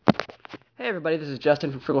Hey everybody, this is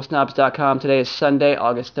Justin from FrugalSnobs.com. Today is Sunday,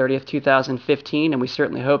 August 30th, 2015, and we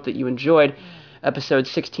certainly hope that you enjoyed episode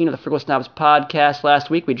 16 of the Frugal Snobs podcast last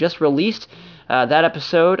week. We just released that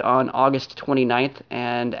episode on August 29th,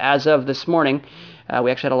 and as of this morning, we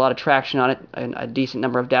actually had a lot of traction on it and a decent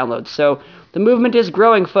number of downloads. So the movement is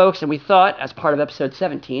growing, folks, and we thought, as part of episode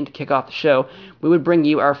 17, to kick off the show, we would bring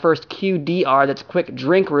you our first QDR, that's Quick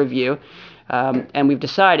Drink Review. And we've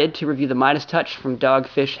decided to review the Midas Touch from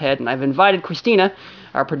Dogfish Head, and I've invited Christina,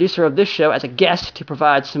 our producer of this show, as a guest to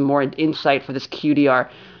provide some more insight for this QDR.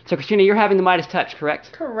 So, Christina, you're having the Midas Touch,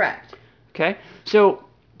 correct? Correct. Okay. So,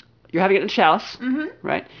 you're having it in a chalice,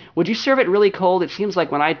 right? Would you serve it really cold? It seems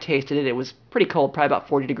like when I tasted it, it was pretty cold, probably about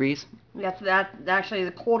 40 degrees. That's actually,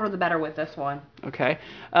 the colder the better with this one. Okay.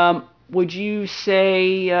 Would you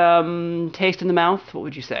say taste in the mouth? What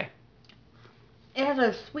would you say? It has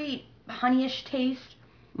a sweet, honeyish taste,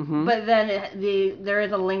 but then there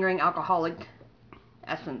is a lingering alcoholic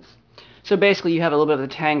essence. So basically you have a little bit of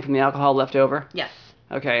the tang from the alcohol left over? Yes.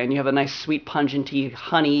 Okay, and you have a nice sweet, pungenty,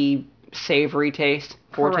 honey, savory taste,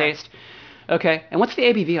 foretaste? Okay, and what's the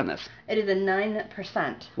ABV on this? It is a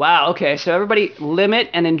 9%. Wow, okay, so everybody limit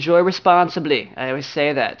and enjoy responsibly. I always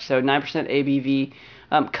say that. So 9%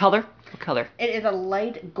 ABV. Color? What color? It is a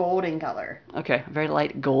light golden color. Okay, a very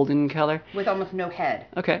light golden color. With almost no head.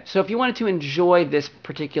 Okay, so if you wanted to enjoy this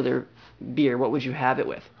particular beer, what would you have it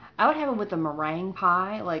with? I would have it with a meringue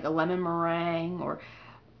pie, like a lemon meringue or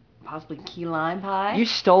possibly key lime pie. You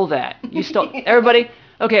stole that. You stole everybody.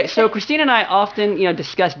 Okay, so Christina and I often,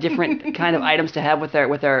 discuss different kind of items to have with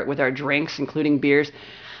our drinks, including beers.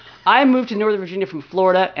 I moved to Northern Virginia from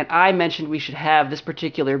Florida, and I mentioned we should have this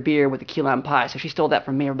particular beer with the key lime pie. So she stole that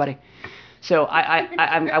from me, everybody. So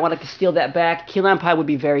I wanted to steal that back. Key lime pie would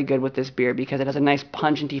be very good with this beer because it has a nice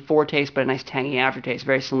pungenty foretaste, but a nice tangy aftertaste,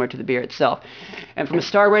 very similar to the beer itself. And from a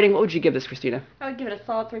star rating, what would you give this, Christina? I would give it a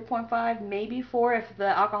solid 3.5, maybe 4 if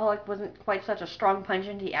the alcoholic wasn't quite such a strong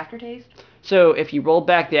pungenty aftertaste. So if you rolled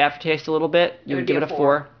back the aftertaste a little bit, you would give it a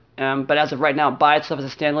 4. But as of right now, by itself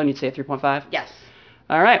as a standalone, you'd say a 3.5? Yes.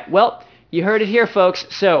 All right, well, you heard it here, folks.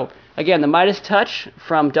 So, again, the Midas Touch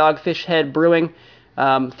from Dogfish Head Brewing,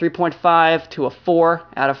 3.5 to a 4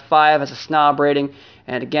 out of 5 as a snob rating.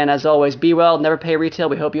 And again, as always, be well, never pay retail.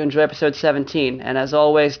 We hope you enjoy episode 17. And as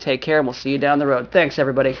always, take care, and we'll see you down the road. Thanks,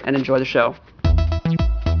 everybody, and enjoy the show.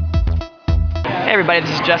 Hey everybody,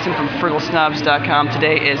 this is Justin from FrugalSnobs.com.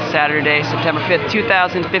 Today is Saturday, September 5th,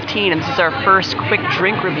 2015, and this is our first quick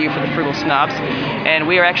drink review for the Frugal Snobs. And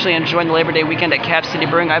we are actually enjoying the Labor Day weekend at Cap City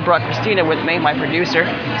Brewing. I brought Christina with me, my producer.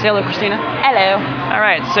 Say hello, Christina. Hello. All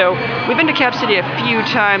right, so we've been to Cap City a few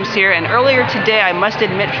times here, and earlier today, I must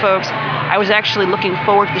admit, folks, I was actually looking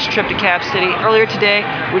forward to this trip to Cap City. Earlier today,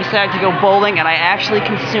 we decided to go bowling, and I actually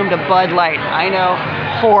consumed a Bud Light. I know,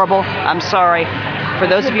 horrible. I'm sorry. For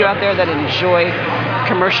those of you out there that enjoy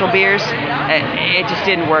commercial beers, it just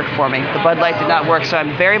didn't work for me. The Bud Light did not work, so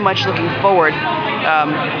I'm very much looking forward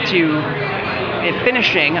to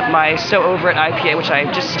finishing my So Over It IPA, which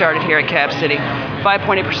I just started here at Cap City.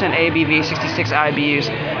 5.8% ABV, 66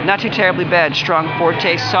 IBUs. Not too terribly bad. Strong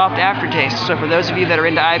foretaste, soft aftertaste. So for those of you that are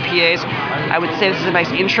into IPAs, I would say this is a nice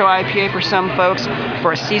intro IPA for some folks.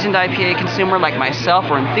 For a seasoned IPA consumer like myself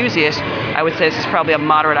or enthusiast, I would say this is probably a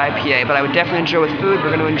moderate IPA, but I would definitely enjoy with food.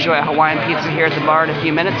 We're going to enjoy a Hawaiian pizza here at the bar in a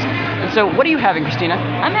few minutes. And so what are you having, Christina?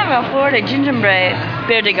 I'm having a Florida gingerbread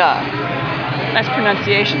beer de gar. Nice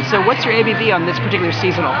pronunciation. So what's your ABV on this particular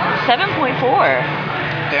seasonal? 7.4.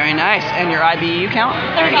 Very nice. And your IBU count?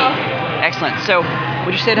 30. Excellent. So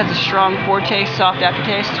would you say it has a strong foretaste, soft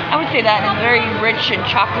aftertaste? I would say that. It's very rich and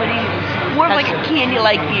chocolatey. More of like a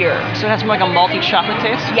candy-like beer. So it has more like a malty chocolate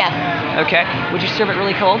taste? Yes. Okay. Would you serve it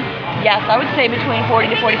really cold? Yes, I would say between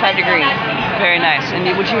 40 to 45 degrees. Very nice. And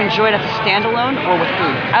would you enjoy it as a standalone or with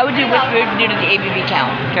food? I would do with food due to the ABV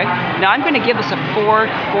count. Okay. Now I'm going to give this a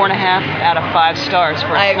 4.5 out of 5 stars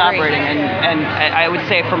for a snob rating. And I would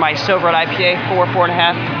say for my So Over It IPA,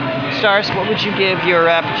 4.5 stars. What would you give your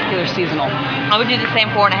particular seasonal? I would do the same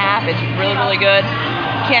 4.5. It's really, really good.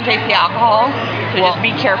 Can't taste the alcohol, so just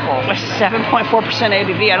be careful. With 7.4%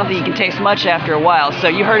 ABV, I don't think you can taste much after a while. So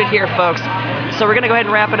you heard it here, folks. So we're going to go ahead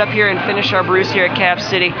and wrap it up here and finish our brews here at Cap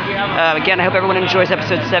City. Again, I hope everyone enjoys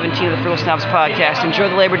episode 17 of the Frugal Snobs podcast. Enjoy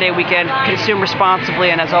the Labor Day weekend. Consume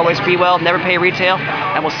responsibly, and as always, be well. Never pay retail,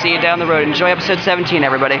 and we'll see you down the road. Enjoy episode 17,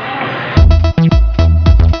 everybody.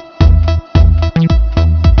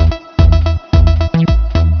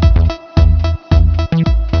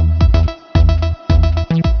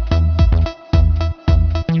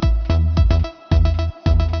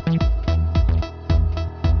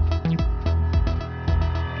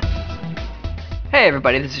 Hey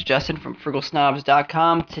everybody, this is Justin from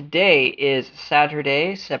FrugalSnobs.com. Today is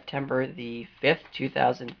Saturday, September the 5th,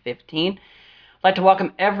 2015. I'd like to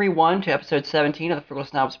welcome everyone to episode 17 of the Frugal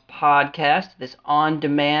Snobs podcast, this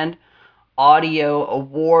on-demand audio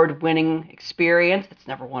award-winning experience that's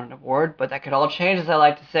never won an award, but that could all change, as I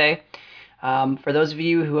like to say. For those of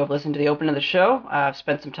you who have listened to the opening of the show, I've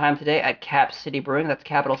spent some time today at Cap City Brewing, that's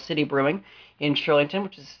Capital City Brewing, in Shirlington,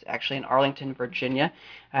 which is actually in Arlington, Virginia.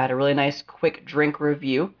 I had a really nice quick drink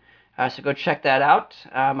review, so go check that out.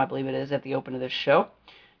 I believe it is at the open of this show.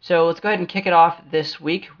 So let's go ahead and kick it off this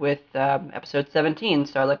week with episode 17.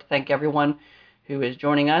 So I'd like to thank everyone who is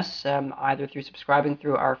joining us, either through subscribing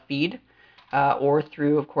through our feed or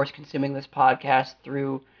through, of course, consuming this podcast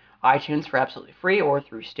through iTunes for absolutely free or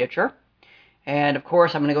through Stitcher. And, of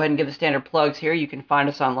course, I'm going to go ahead and give the standard plugs here. You can find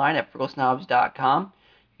us online at FrugalSnobs.com.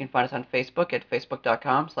 You can find us on Facebook at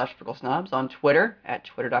Facebook.com/FrugalSnobs, on Twitter at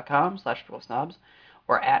Twitter.com/FrugalSnobs,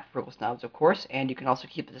 or at FrugalSnobs, of course. And you can also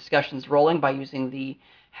keep the discussions rolling by using the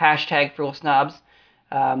hashtag FrugalSnobs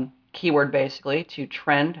keyword, basically, to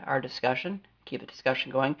trend our discussion, keep the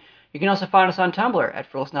discussion going. You can also find us on Tumblr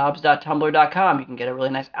at FrugalSnobs.tumblr.com. You can get a really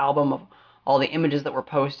nice album of all the images that we're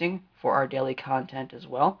posting for our daily content as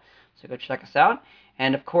well. So go check us out.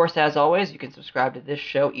 And, of course, as always, you can subscribe to this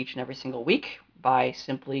show each and every single week by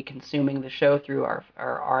simply consuming the show through our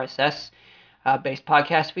RSS-based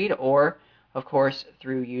podcast feed, or, of course,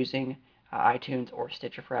 through using iTunes or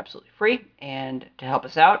Stitcher for absolutely free. And to help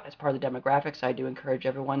us out, as part of the demographics, I do encourage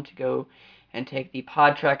everyone to go and take the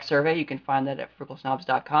PodTrack survey. You can find that at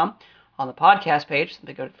FrugalSnobs.com. On the podcast page,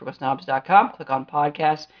 simply go to FrugalSnobs.com, click on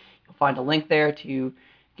podcasts. You'll find a link there to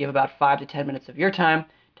give about 5 to 10 minutes of your time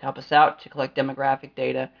to help us out to collect demographic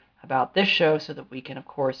data about this show so that we can, of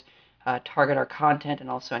course, target our content and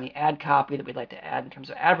also any ad copy that we'd like to add in terms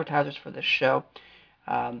of advertisers for this show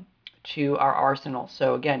to our arsenal.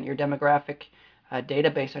 So again, your demographic data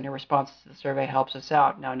based on your responses to the survey helps us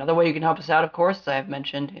out. Now, another way you can help us out, of course, as I have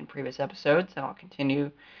mentioned in previous episodes, and I'll continue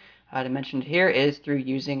to mention it here, is through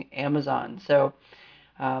using Amazon. So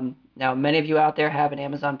now, many of you out there have an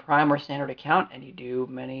Amazon Prime or Standard account, and you do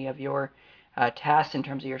many of your tasks in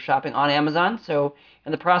terms of your shopping on Amazon. So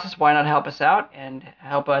in the process, why not help us out and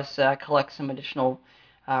help us collect some additional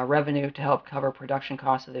revenue to help cover production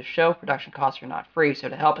costs of this show? Production costs are not free. So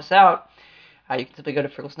to help us out, you can simply go to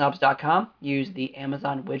FrugalSnobs.com, use the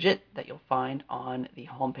Amazon widget that you'll find on the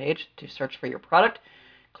homepage to search for your product.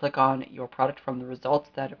 Click on your product from the results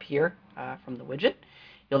that appear from the widget.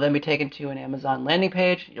 You'll then be taken to an Amazon landing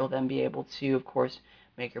page. You'll then be able to, of course,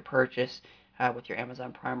 make your purchase with your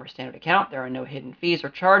Amazon Prime or Standard account. There are no hidden fees or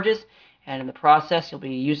charges, and in the process, you'll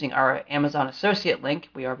be using our Amazon Associate link.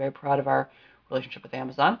 We are very proud of our relationship with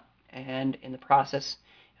Amazon, and in the process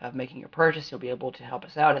of making your purchase, you'll be able to help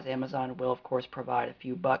us out, as Amazon will, of course, provide a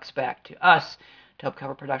few bucks back to us to help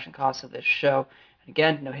cover production costs of this show. And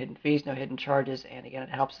again, no hidden fees, no hidden charges, and again, it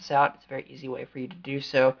helps us out. It's a very easy way for you to do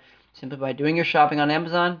so, simply by doing your shopping on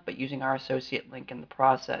Amazon, but using our Associate link in the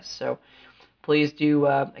process. So please do,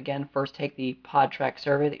 again, first take the PodTrack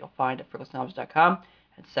survey that you'll find at FrugalSnobs.com,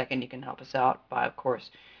 and second, you can help us out by, of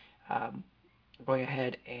course, going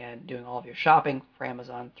ahead and doing all of your shopping for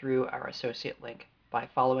Amazon through our Associate link by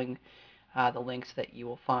following the links that you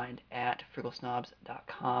will find at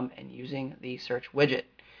FrugalSnobs.com and using the search widget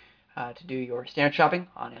to do your standard shopping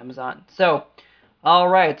on Amazon. So, all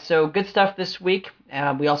right, so good stuff this week.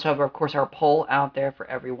 We also have, of course, our poll out there for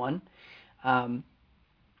everyone.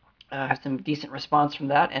 Have some decent response from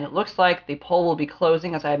that, and it looks like the poll will be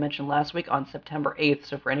closing, as I mentioned last week, on September 8th.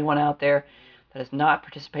 So for anyone out there that has not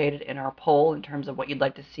participated in our poll in terms of what you'd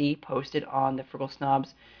like to see posted on the Frugal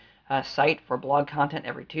Snobs site for blog content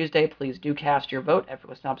every Tuesday, please do cast your vote at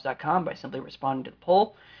FrugalSnobs.com by simply responding to the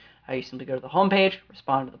poll. You simply go to the homepage,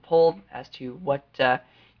 respond to the poll as to what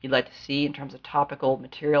you'd like to see in terms of topical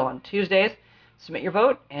material on Tuesdays. Submit your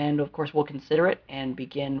vote, and of course we'll consider it and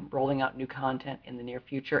begin rolling out new content in the near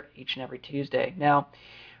future each and every Tuesday. Now,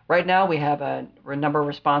 right now we have a number of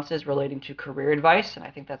responses relating to career advice, and I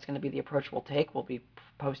think that's going to be the approach we'll take. We'll be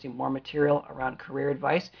posting more material around career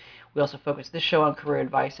advice. We also focus this show on career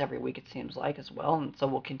advice every week, it seems like, as well, and so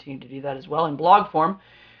we'll continue to do that as well in blog form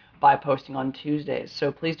by posting on Tuesdays.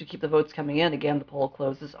 So please do keep the votes coming in. Again, the poll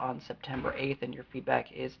closes on September 8th, and your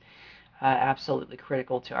feedback is absolutely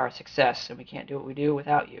critical to our success, and we can't do what we do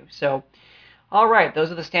without you. So, all right,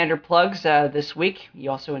 those are the standard plugs this week.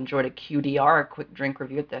 You also enjoyed a QDR, a quick drink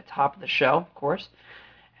review at the top of the show, of course.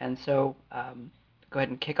 And so go ahead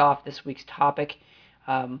and kick off this week's topic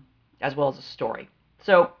as well as a story.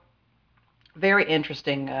 So, very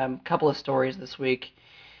interesting couple of stories this week.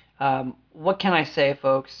 What can I say,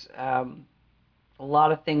 folks? A a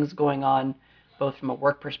lot of things going on, both from a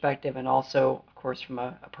work perspective and also, of course, from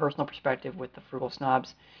a personal perspective with the Frugal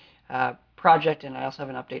Snobs project. And I also have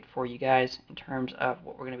an update for you guys in terms of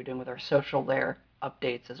what we're going to be doing with our social layer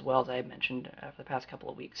updates, as well as I mentioned for the past couple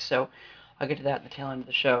of weeks. So I'll get to that in the tail end of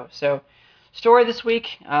the show. So story this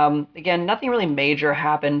week, again, nothing really major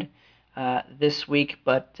happened this week,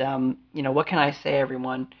 but what can I say,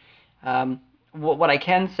 everyone? What I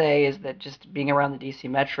can say is that just being around the DC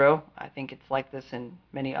Metro, I think it's like this in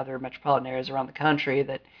many other metropolitan areas around the country,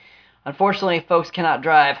 that unfortunately folks cannot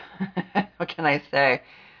drive. What can I say?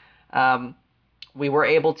 We were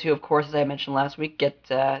able to, of course, as I mentioned last week, get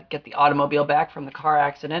the automobile back from the car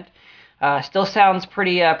accident. Still sounds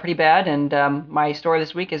pretty bad, and my story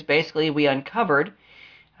this week is basically we uncovered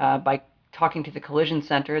by talking to the collision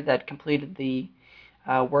center that completed the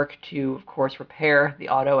work to, of course, repair the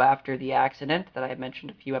auto after the accident that I had mentioned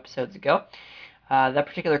a few episodes ago. That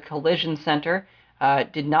particular collision center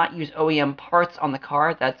did not use OEM parts on the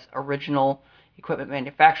car. That's original equipment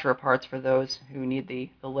manufacturer parts for those who need the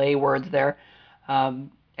lay words there.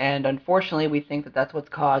 And unfortunately, we think that that's what's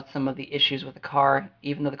caused some of the issues with the car,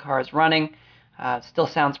 even though the car is running. Still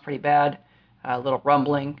sounds pretty bad, a little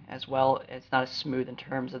rumbling as well. It's not as smooth in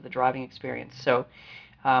terms of the driving experience. So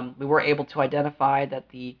we were able to identify that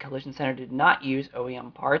the collision center did not use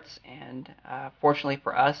OEM parts, and fortunately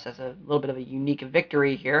for us, as a little bit of a unique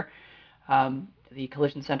victory here, the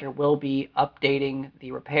collision center will be updating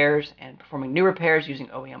the repairs and performing new repairs using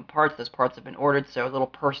OEM parts. Those parts have been ordered, so a little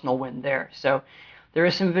personal win there. So there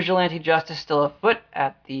is some vigilante justice still afoot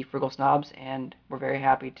at the Frugal Snobs, and we're very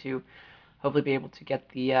happy to hopefully be able to get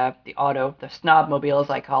the auto, the Snobmobile as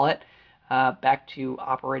I call it, back to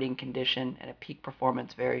operating condition and a peak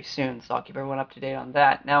performance very soon. So I'll keep everyone up to date on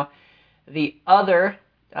that. Now, the other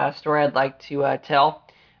story I'd like to tell,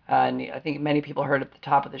 and I think many people heard at the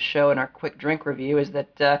top of the show in our quick drink review, is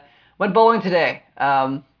that went bowling today.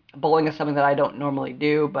 Bowling is something that I don't normally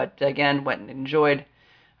do, but again, went and enjoyed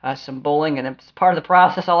some bowling, and it's part of the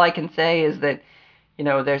process. All I can say is that,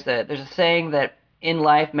 there's a saying that in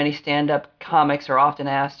life, many stand-up comics are often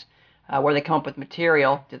asked where they come up with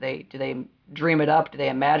material. Do they dream it up? Do they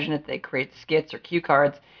imagine it? Do they create skits or cue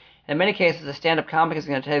cards? In many cases, a stand-up comic is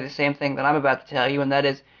going to tell you the same thing that I'm about to tell you, and that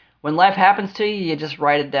is, when life happens to you, you just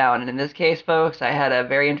write it down. And in this case, folks, I had a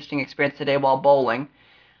very interesting experience today while bowling.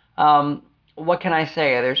 What can I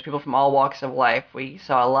say? There's people from all walks of life. We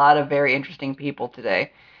saw a lot of very interesting people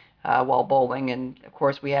today while bowling. And, of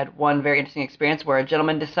course, we had one very interesting experience where a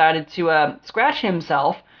gentleman decided to scratch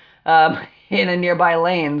himself in a nearby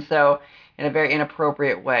lane, so in a very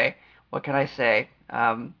inappropriate way. What can I say?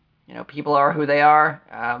 People are who they are.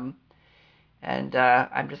 And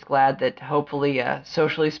I'm just glad that hopefully,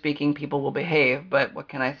 socially speaking, people will behave. But what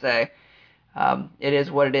can I say? It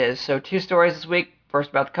is what it is. So 2 stories this week.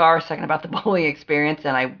 First about the car, second about the bowling experience.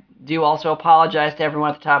 And I do also apologize to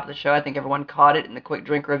everyone at the top of the show. I think everyone caught it in the quick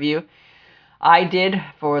drink review. I did,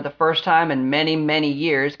 for the first time in many, many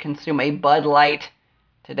years, consume a Bud Light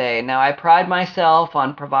today. Now, I pride myself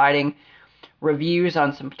on providing reviews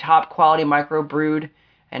on some top quality micro-brewed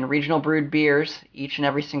and regional brewed beers each and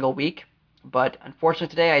every single week. But unfortunately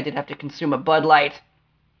today I did have to consume a Bud Light.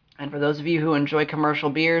 And for those of you who enjoy commercial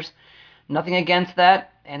beers, nothing against that.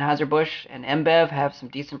 Anheuser-Busch and InBev have some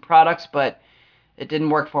decent products, but it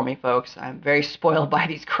didn't work for me, folks. I'm very spoiled by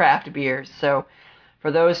these craft beers. So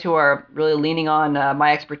for those who are really leaning on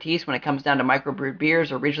my expertise when it comes down to microbrewed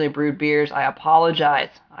beers or regionally brewed beers, I apologize.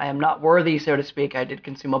 I am not worthy, so to speak. I did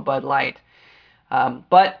consume a Bud Light.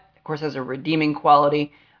 But, of course, as a redeeming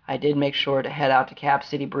quality, I did make sure to head out to Cap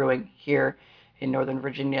City Brewing here in Northern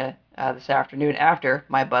Virginia this afternoon after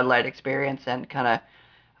my Bud Light experience, and kind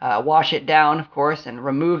of wash it down, of course, and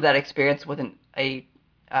remove that experience with an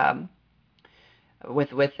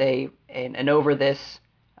over this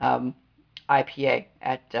IPA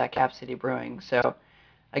at Cap City Brewing. So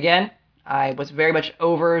again, I was very much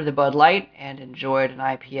over the Bud Light and enjoyed an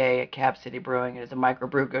IPA at Cap City Brewing. It is a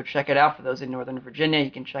microbrew. Go check it out. For those in Northern Virginia,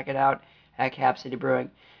 you can check it out at Cap City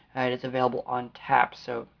Brewing. It is available on tap,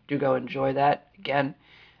 so do go enjoy that. Again,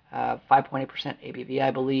 5.8% ABV,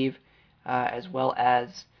 I believe, as well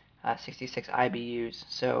as 66 IBUs.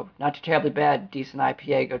 So not too terribly bad, decent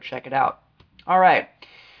IPA. Go check it out. All right.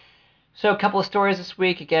 So a couple of stories this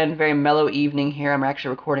week. Again, very mellow evening here. I'm actually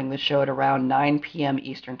recording this show at around 9 p.m.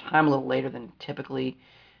 Eastern Time, a little later than typically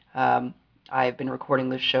I've been recording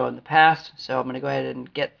this show in the past. So I'm going to go ahead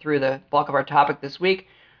and get through the bulk of our topic this week,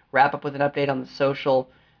 wrap up with an update on the social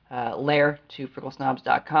layer to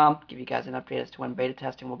frugalsnobs.com, give you guys an update as to when beta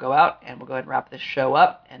testing will go out, and we'll go ahead and wrap this show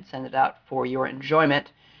up and send it out for your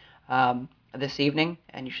enjoyment this evening,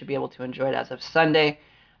 and you should be able to enjoy it as of Sunday,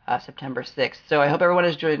 September 6th. So I hope everyone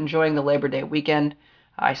is enjoying the Labor Day weekend.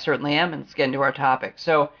 I certainly am, and let's get into our topic.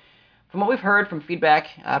 So from what we've heard from feedback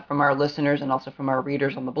from our listeners and also from our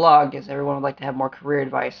readers on the blog is everyone would like to have more career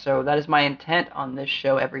advice. So that is my intent on this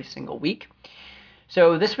show every single week.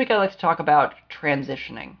 So this week I'd like to talk about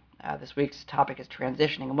transitioning. This week's topic is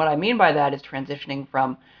transitioning. And what I mean by that is transitioning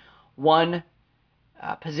from one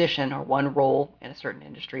position or one role in a certain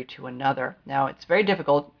industry to another. Now, it's very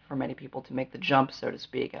difficult for many people to make the jump, so to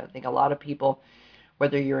speak. I think a lot of people,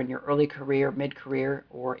 whether you're in your early career, mid-career,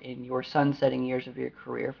 or in your sunsetting years of your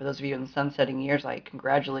career. For those of you in the sunsetting years, I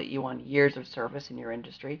congratulate you on years of service in your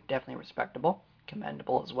industry. Definitely respectable,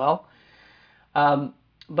 commendable as well.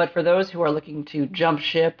 But for those who are looking to jump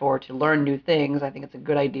ship or to learn new things, I think it's a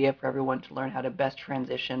good idea for everyone to learn how to best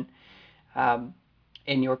transition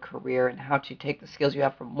in your career and how to take the skills you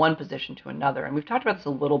have from one position to another. And we've talked about this a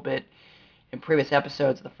little bit in previous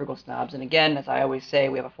episodes of the Frugal Snobs. And again, as I always say,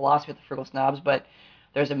 we have a philosophy of the Frugal Snobs, but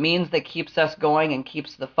there's a means that keeps us going and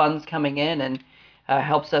keeps the funds coming in and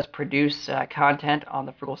helps us produce content on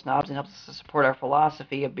the Frugal Snobs and helps us to support our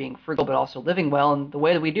philosophy of being frugal but also living well. And the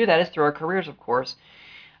way that we do that is through our careers, of course.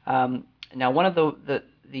 Now, one of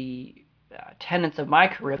the tenets of my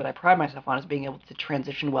career that I pride myself on is being able to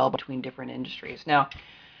transition well between different industries. Now,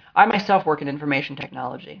 I myself work in information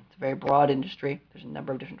technology. It's a very broad industry. There's a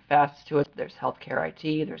number of different facets to it. There's healthcare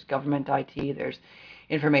IT, there's government IT, there's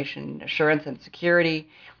information assurance and security,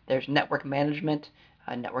 there's network management,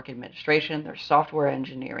 network administration, there's software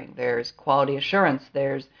engineering, there's quality assurance,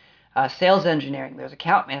 there's sales engineering, there's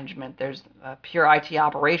account management, there's pure IT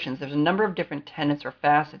operations. There's a number of different tenets or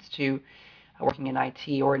facets to working in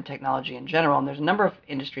IT or in technology in general, and there's a number of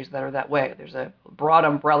industries that are that way. There's a broad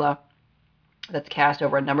umbrella that's cast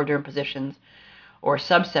over a number of different positions or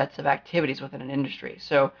subsets of activities within an industry.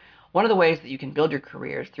 So one of the ways that you can build your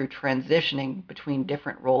career is through transitioning between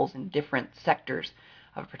different roles in different sectors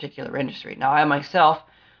of a particular industry. Now, I myself,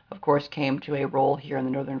 of course, came to a role here in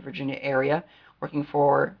the Northern Virginia area working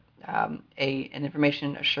for an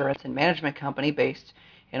information assurance and management company based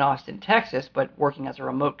in Austin, Texas, but working as a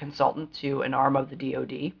remote consultant to an arm of the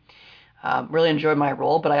DoD. Really enjoyed my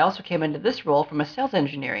role, but I also came into this role from a sales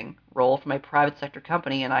engineering role from a private sector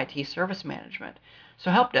company in IT service management,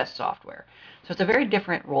 so help desk software. So it's a very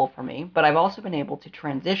different role for me, but I've also been able to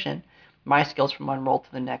transition my skills from one role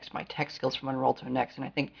to the next, my tech skills from one role to the next, and I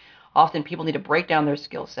think often people need to break down their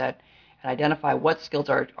skill set and identify what skills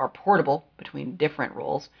are portable between different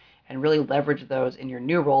roles and really leverage those in your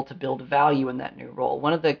new role to build value in that new role.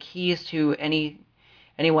 One of the keys to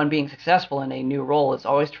anyone being successful in a new role is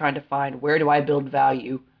always trying to find, where do I build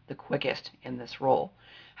value the quickest in this role?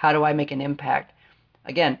 How do I make an impact?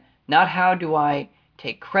 Again, not how do I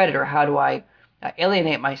take credit or how do I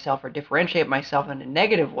alienate myself or differentiate myself in a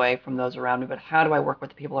negative way from those around me, but how do I work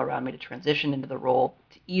with the people around me to transition into the role,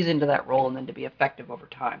 to ease into that role, and then to be effective over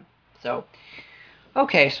time. So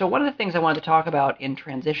one of the things I wanted to talk about in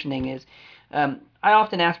transitioning is I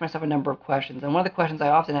often ask myself a number of questions, and one of the questions I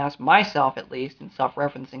often ask myself, at least in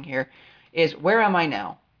self-referencing here, is where am I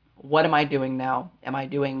now? What am I doing now? Am I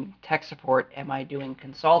doing tech support? Am I doing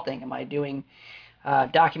consulting? Am I doing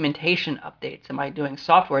documentation updates? Am I doing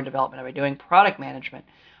software development? Am I doing product management?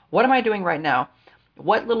 What am I doing right now?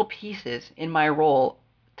 What little pieces in my role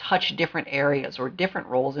touch different areas or different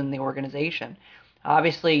roles in the organization?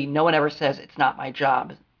 Obviously, no one ever says it's not my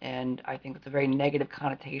job, and I think that's a very negative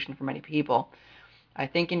connotation for many people. I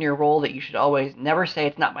think in your role that you should always never say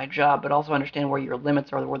it's not my job, but also understand where your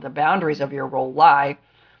limits are, where the boundaries of your role lie,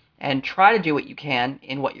 and try to do what you can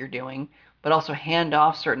in what you're doing, but also hand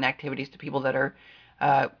off certain activities to people that are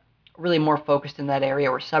really more focused in that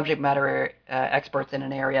area or subject matter experts in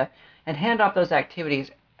an area, and hand off those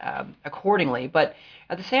activities accordingly. But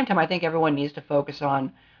at the same time, I think everyone needs to focus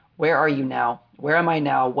on, where are you now? Where am I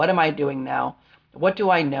now? What am I doing now? What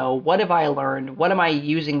do I know? What have I learned? What am I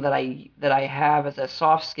using that I have as a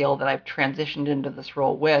soft skill that I've transitioned into this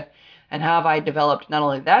role with? And how have I developed not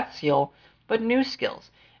only that skill, but new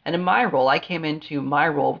skills? And in my role, I came into my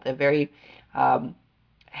role with a very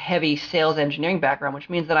heavy sales engineering background, which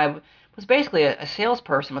means that I was basically a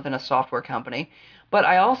salesperson within a software company. But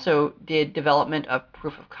I also did development of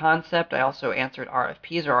proof of concept. I also answered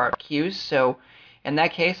RFPs or RFQs. So in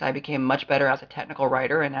that case, I became much better as a technical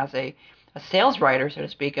writer and as a sales writer, so to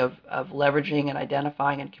speak, of leveraging and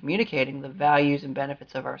identifying and communicating the values and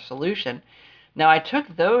benefits of our solution. Now, I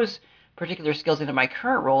took those particular skills into my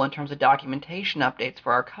current role in terms of documentation updates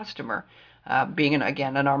for our customer. Being,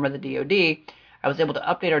 again, an arm of the DoD, I was able to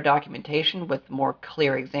update our documentation with more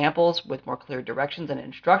clear examples, with more clear directions and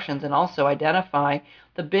instructions, and also identify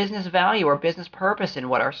the business value or business purpose in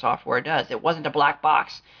what our software does. It wasn't a black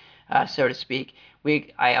box, so to speak.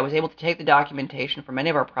 I was able to take the documentation for many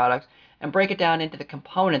of our products and break it down into the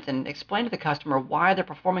components and explain to the customer why they're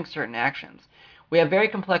performing certain actions. We have very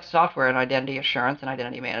complex software in identity assurance and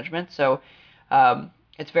identity management, so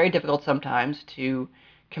it's very difficult sometimes to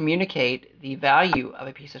communicate the value of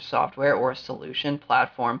a piece of software or a solution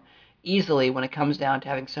platform easily when it comes down to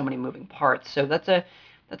having so many moving parts. So that's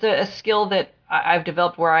a skill that I've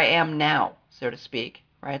developed where I am now, so to speak,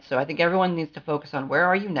 right? So I think everyone needs to focus on where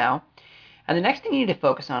are you now, and the next thing you need to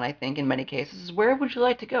focus on, I think, in many cases, is where would you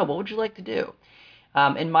like to go? What would you like to do?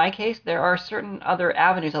 In my case, there are certain other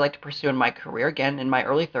avenues I'd like to pursue in my career. Again, in my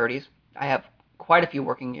early 30s, I have quite a few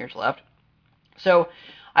working years left. So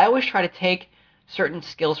I always try to take certain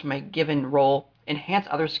skills from a given role, enhance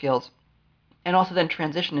other skills, and also then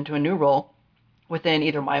transition into a new role within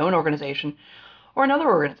either my own organization or another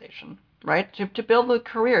organization, right? To build the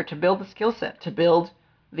career, to build the skill set, to build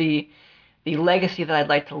the legacy that I'd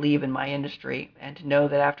like to leave in my industry, and to know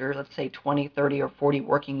that after, let's say, 20, 30, or 40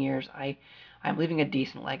 working years, I'm leaving a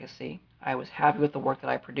decent legacy. I was happy with the work that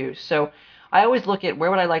I produced. So I always look at where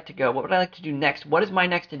would I like to go? What would I like to do next? What is my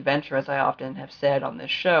next adventure, as I often have said on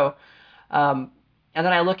this show? And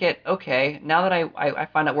then I look at, okay, now that I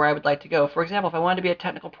find out where I would like to go. For example, if I wanted to be a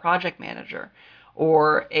technical project manager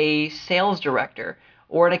or a sales director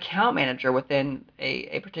or an account manager within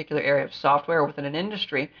a particular area of software or within an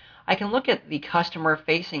industry, I can look at the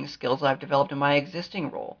customer-facing skills I've developed in my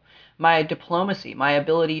existing role, my diplomacy, my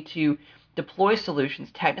ability to deploy solutions,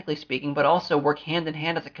 technically speaking, but also work hand in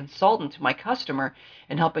hand as a consultant to my customer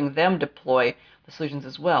in helping them deploy the solutions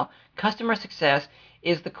as well. Customer success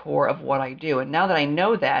is the core of what I do. And now that I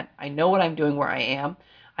know that, I know what I'm doing where I am,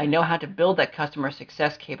 I know how to build that customer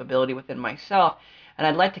success capability within myself, and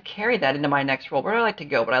I'd like to carry that into my next role. Where do I like to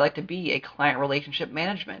go? Would I like to be a client relationship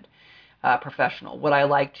management professional? Would I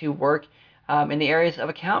like to work in the areas of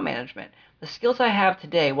account management? The skills I have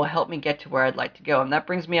today will help me get to where I'd like to go. And that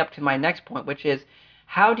brings me up to my next point, which is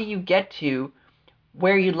how do you get to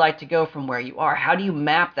where you'd like to go from where you are? How do you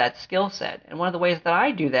map that skill set? And one of the ways that I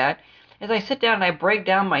do that is I sit down and I break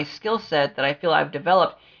down my skill set that I feel I've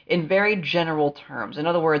developed in very general terms. In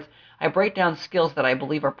other words, I break down skills that I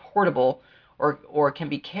believe are portable or can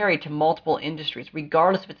be carried to multiple industries,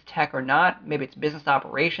 regardless if it's tech or not. Maybe it's business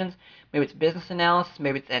operations, maybe it's business analysis,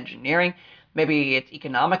 maybe it's engineering, maybe it's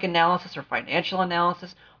economic analysis or financial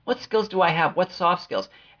analysis. What skills do I have? What soft skills?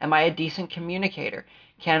 Am I a decent communicator?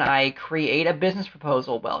 Can I create a business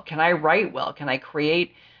proposal well? Can I write well? Can I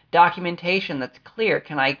create documentation that's clear?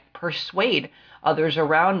 Can I persuade others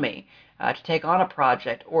around me to take on a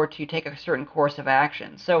project or to take a certain course of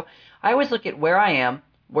action? So I always look at where I am,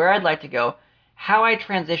 where I'd like to go, how I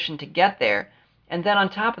transition to get there, and then on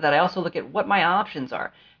top of that, I also look at what my options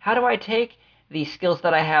are. How do I take the skills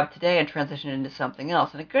that I have today and transition into something else?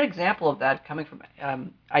 And a good example of that, coming from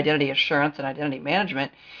identity assurance and identity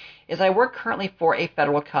management, is I work currently for a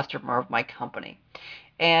federal customer of my company.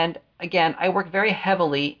 And again, I work very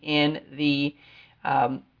heavily in the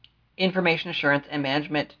information assurance and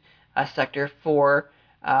management sector for,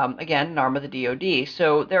 again, an arm of the DoD.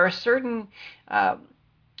 So there are certain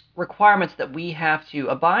requirements that we have to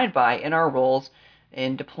abide by in our roles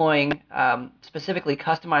in deploying specifically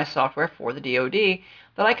customized software for the DoD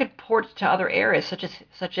that I could port to other areas,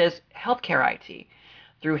 such as healthcare IT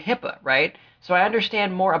through HIPAA, right? So I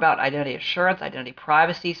understand more about identity assurance, identity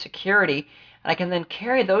privacy, security, and I can then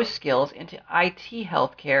carry those skills into IT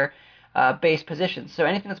healthcare based positions. So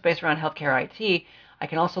anything that's based around healthcare IT, I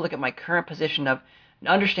can also look at my current position of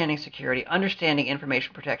understanding security, understanding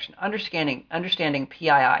information protection, understanding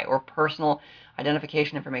PII or personal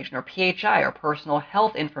identification information, or PHI or personal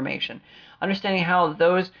health information, understanding how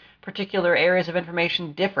those particular areas of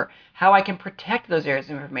information differ, how I can protect those areas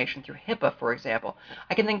of information through HIPAA, for example.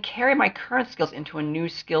 I can then carry my current skills into a new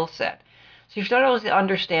skill set. So you should always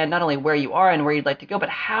understand not only where you are and where you'd like to go, but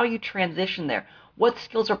how you transition there. What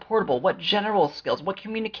skills are portable? What general skills? What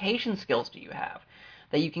communication skills do you have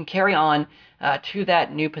that you can carry on to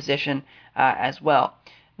that new position as well?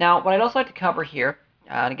 Now, what I'd also like to cover here,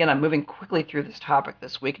 and again, I'm moving quickly through this topic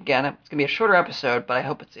this week. Again, it's going to be a shorter episode, but I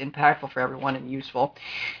hope it's impactful for everyone and useful.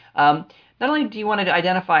 Not only do you want to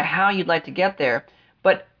identify how you'd like to get there,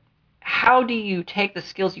 but how do you take the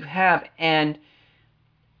skills you have and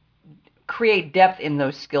create depth in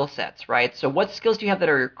those skill sets, right? So what skills do you have that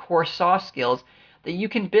are your core soft skills that you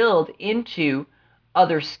can build into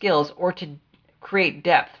other skills or to create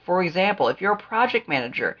depth? For example, if you're a project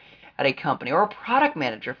manager at a company, or a product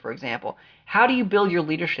manager, for example. How do you build your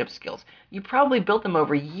leadership skills? You probably built them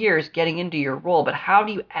over years getting into your role, but how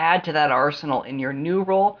do you add to that arsenal in your new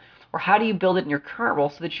role, or how do you build it in your current role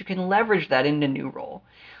so that you can leverage that into new role?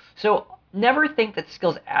 So never think that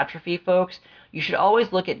skills atrophy, folks. You should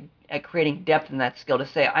always look at creating depth in that skill to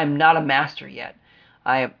say, I'm not a master yet.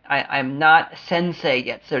 I'm not a sensei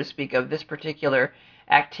yet, so to speak, of this particular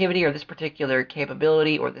activity or this particular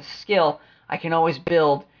capability or this skill. I can always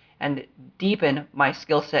build and deepen my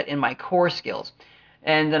skill set in my core skills.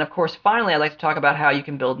 And then, of course, finally, I'd like to talk about how you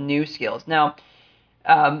can build new skills. Now,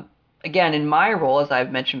 again, in my role, as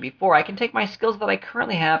I've mentioned before, I can take my skills that I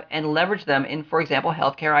currently have and leverage them in, for example,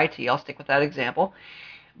 healthcare IT. I'll stick with that example.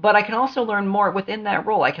 But I can also learn more within that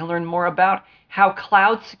role. I can learn more about how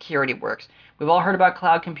cloud security works. We've all heard about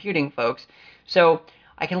cloud computing, folks. So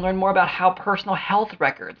I can learn more about how personal health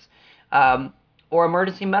records or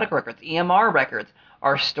emergency medical records, EMR records,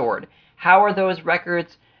 are stored. How are those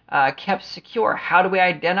records kept secure? How do we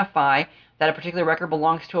identify that a particular record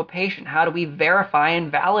belongs to a patient? How do we verify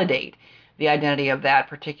and validate the identity of that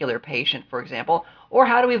particular patient, for example? Or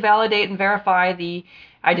how do we validate and verify the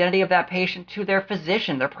identity of that patient to their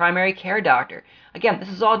physician, their primary care doctor? Again, this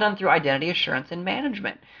is all done through identity assurance and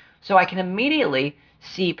management. So I can immediately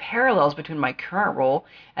see parallels between my current role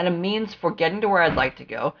and a means for getting to where I'd like to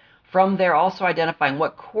go. From there, also identifying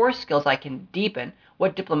what core skills I can deepen,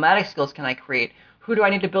 what diplomatic skills can I create, who do I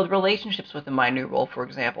need to build relationships with in my new role, for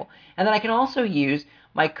example. And then I can also use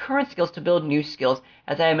my current skills to build new skills,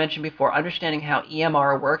 as I mentioned before, understanding how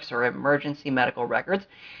EMR works, or emergency medical records.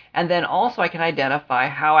 And then also I can identify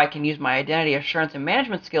how I can use my identity assurance and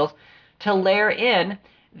management skills to layer in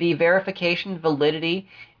the verification, validity,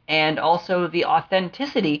 and also the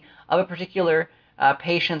authenticity of a particular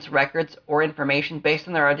patient's records or information based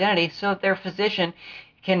on their identity, so that their physician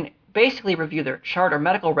can basically review their chart or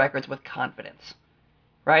medical records with confidence.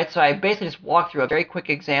 Right? So I basically just walked through a very quick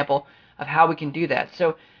example of how we can do that.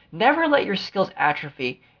 So never let your skills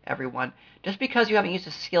atrophy, everyone. Just because you haven't used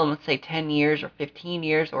a skill in, let's say, 10 years or 15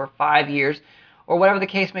 years or 5 years or whatever the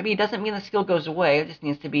case may be, doesn't mean the skill goes away. It just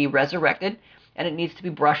needs to be resurrected, and it needs to be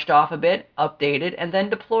brushed off a bit, updated, and then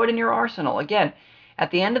deployed in your arsenal. Again,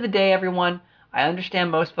 at the end of the day, everyone, I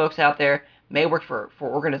understand most folks out there may work for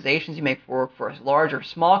organizations, you may work for a large or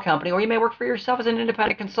small company, or you may work for yourself as an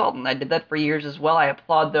independent consultant. I did that for years as well. I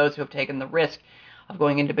applaud those who have taken the risk of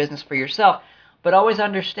going into business for yourself. But always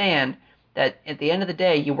understand that at the end of the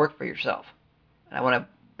day, you work for yourself. And I want to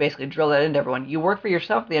basically drill that into everyone. You work for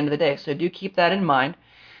yourself at the end of the day, so do keep that in mind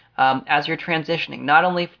as you're transitioning, not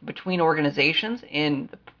only between organizations in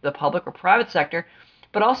the public or private sector,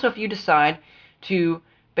 but also if you decide to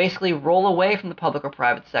basically roll away from the public or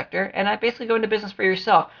private sector and basically go into business for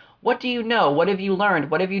yourself. What do you know? What have you learned?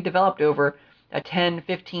 What have you developed over 10,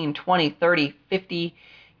 15, 20, 30, 50,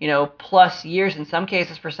 plus years in some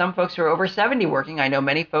cases for some folks who are over 70 working? I know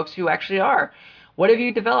many folks who actually are. What have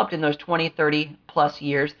you developed in those 20, 30 plus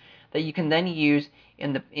years that you can then use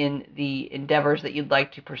in the endeavors that you'd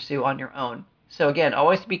like to pursue on your own? So again,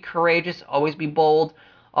 always be courageous, always be bold,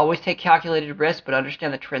 always take calculated risks, but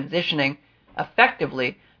understand that transitioning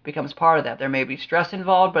effectively becomes part of that. There may be stress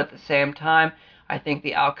involved, but at the same time, I think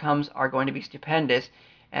the outcomes are going to be stupendous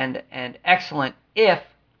and excellent if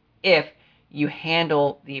you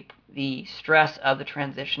handle the stress of the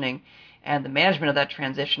transitioning and the management of that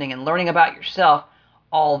transitioning and learning about yourself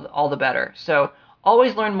all the better. So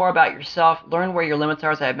always learn more about yourself, learn where your limits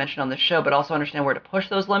are, as I have mentioned on this show, but also understand where to push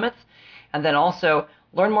those limits, and then also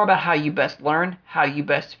learn more about how you best learn, how you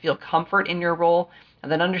best feel comfort in your role,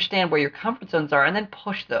 and then understand where your comfort zones are, and then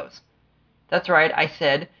push those. That's right, I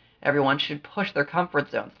said everyone should push their comfort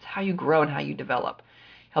zones. It's how you grow and how you develop.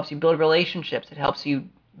 It helps you build relationships. It helps you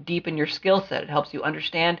deepen your skill set. It helps you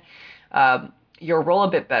understand your role a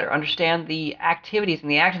bit better, understand the activities and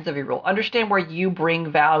the actions of your role, understand where you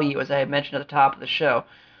bring value, as I had mentioned at the top of the show.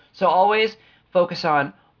 So always focus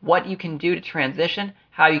on what you can do to transition,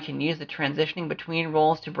 how you can use the transitioning between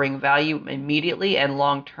roles to bring value immediately and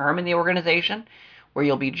long-term in the organization where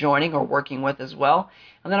you'll be joining or working with as well.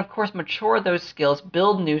 And then, of course, mature those skills,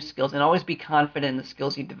 build new skills, and always be confident in the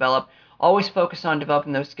skills you develop. Always focus on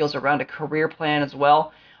developing those skills around a career plan as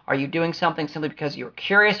well. Are you doing something simply because you're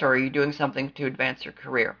curious, or are you doing something to advance your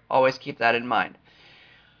career? Always keep that in mind.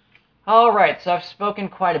 All right, so I've spoken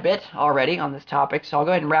quite a bit already on this topic, so I'll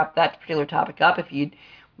go ahead and wrap that particular topic up. If you'd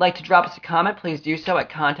like to drop us a comment, please do so at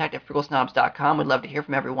contact@frugalsnobs.com. We'd love to hear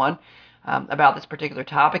from everyone about this particular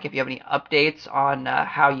topic. If you have any updates on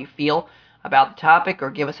how you feel about the topic, or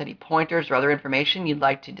give us any pointers or other information you'd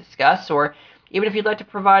like to discuss, or even if you'd like to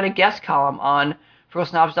provide a guest column on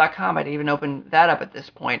frugalsnobs.com. I didn't even open that up at this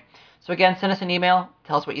point. So again, send us an email.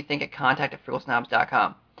 Tell us what you think at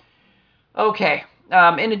contact@frugalsnobs.com. Okay.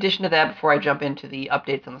 In addition to that, before I jump into the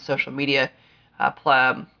updates on the social media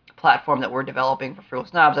platform that we're developing for Frugal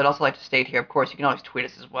Snobs, I'd also like to state here, of course, you can always tweet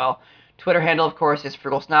us as well. Twitter handle, of course, is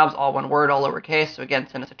Frugal Snobs, all one word, all lowercase. So again,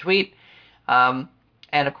 send us a tweet. And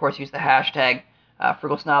of course, use the hashtag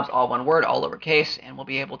Frugal Snobs, all one word, all lowercase, and we'll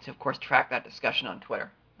be able to, of course, track that discussion on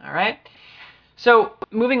Twitter. All right? So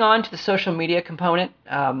moving on to the social media component,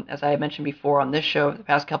 as I had mentioned before on this show, the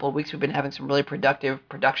past couple of weeks we've been having some really productive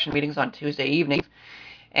production meetings on Tuesday evenings,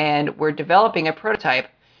 and we're developing a prototype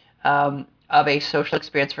of a social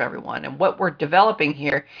experience for everyone. And what we're developing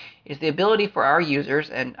here is the ability for our users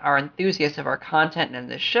and our enthusiasts of our content and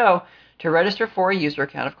this show to register for a user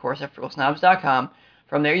account, of course, at frugalsnobs.com.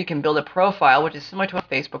 From there you can build a profile, which is similar to a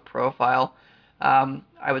Facebook profile.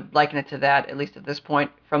 I would liken it to that, at least at this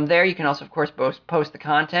point. From there, you can also, of course, post the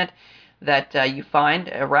content that you find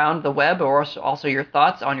around the web, or also your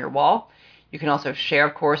thoughts on your wall. You can also share,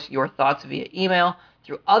 of course, your thoughts via email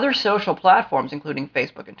through other social platforms, including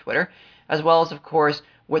Facebook and Twitter, as well as, of course,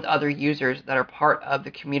 with other users that are part of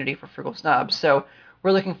the community for Frugal Snobs. So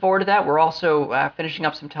we're looking forward to that. We're also finishing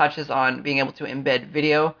up some touches on being able to embed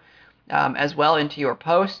video as well into your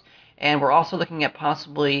posts, and we're also looking at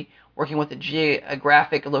possibly working with a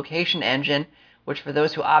geographic location engine, which for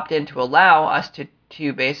those who opt in to allow us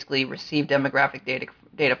to basically receive demographic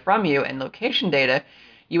data from you and location data,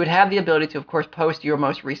 you would have the ability to, of course, post your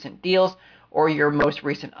most recent deals or your most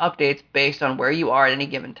recent updates based on where you are at any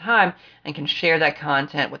given time, and can share that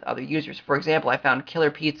content with other users. For example, I found killer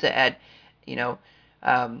pizza at,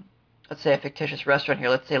 let's say a fictitious restaurant here,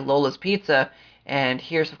 let's say Lola's Pizza, and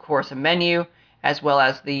here's, of course, a menu, as well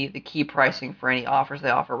as the key pricing for any offers they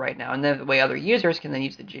offer right now. And then the way other users can then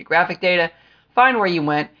use the geographic data, find where you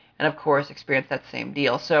went, and of course experience that same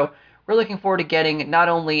deal. So we're looking forward to getting not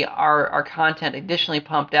only our content additionally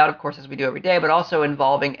pumped out, of course, as we do every day, but also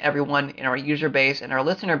involving everyone in our user base and our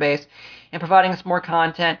listener base, and providing us more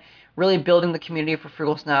content, really building the community for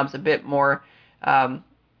Frugal Snobs a bit more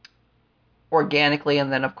organically,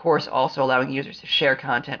 and then, of course, also allowing users to share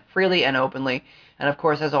content freely and openly. And of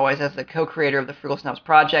course, as always, as the co-creator of the Frugal Snobs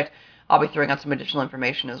project, I'll be throwing out some additional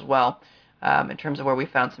information as well in terms of where we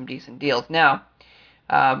found some decent deals. Now,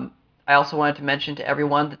 I also wanted to mention to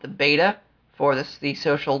everyone that the beta for the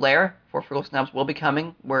social layer for Frugal Snobs will be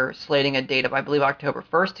coming. We're slating a date of, I believe, October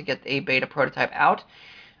 1st to get a beta prototype out.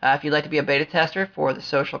 If you'd like to be a beta tester for the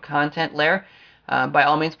social content layer, by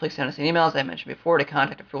all means, please send us an email, as I mentioned before, to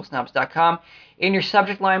contact@frugalsnobs.com. In your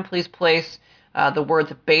subject line, please place the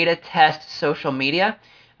words beta test social media.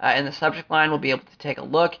 In the subject line, we'll be able to take a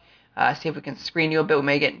look, see if we can screen you a bit. We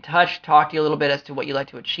may get in touch, talk to you a little bit as to what you'd like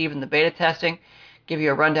to achieve in the beta testing, give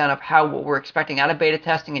you a rundown of what we're expecting out of beta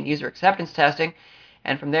testing and user acceptance testing,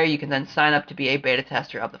 and from there you can then sign up to be a beta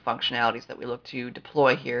tester of the functionalities that we look to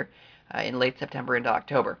deploy here in late September into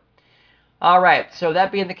October. All right, so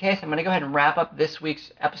that being the case, I'm going to go ahead and wrap up this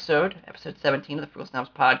week's episode 17 of the Frugal Snobs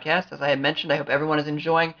podcast. As I had mentioned, I hope everyone is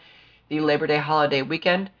enjoying the Labor Day holiday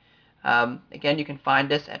weekend. Again, you can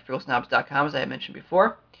find us at frugalsnobs.com, as I had mentioned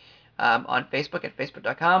before, on Facebook at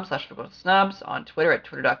facebook.com/frugalsnobs, on Twitter at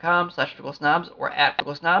twitter.com/frugalsnobs, or at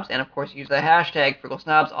frugalsnobs, and of course use the hashtag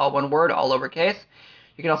frugalsnobs, all one word, all lowercase.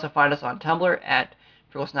 You can also find us on Tumblr at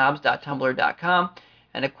frugalsnobs.tumblr.com,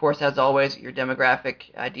 and of course, as always, your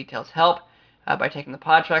demographic details help by taking the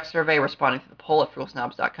Podtrack survey, responding to the poll at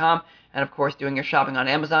frugalsnobs.com, and of course doing your shopping on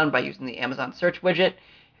Amazon by using the Amazon search widget,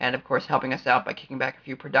 and of course helping us out by kicking back a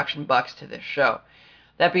few production bucks to this show.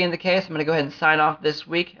 That being the case, I'm going to go ahead and sign off this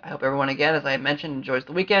week. I hope everyone, again, as I mentioned, enjoys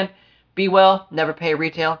the weekend. Be well, never pay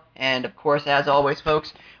retail, and of course, as always,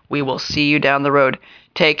 folks, we will see you down the road.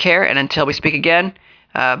 Take care, and until we speak again,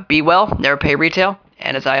 be well, never pay retail,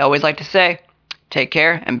 and as I always like to say, take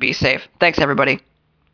care and be safe. Thanks, everybody.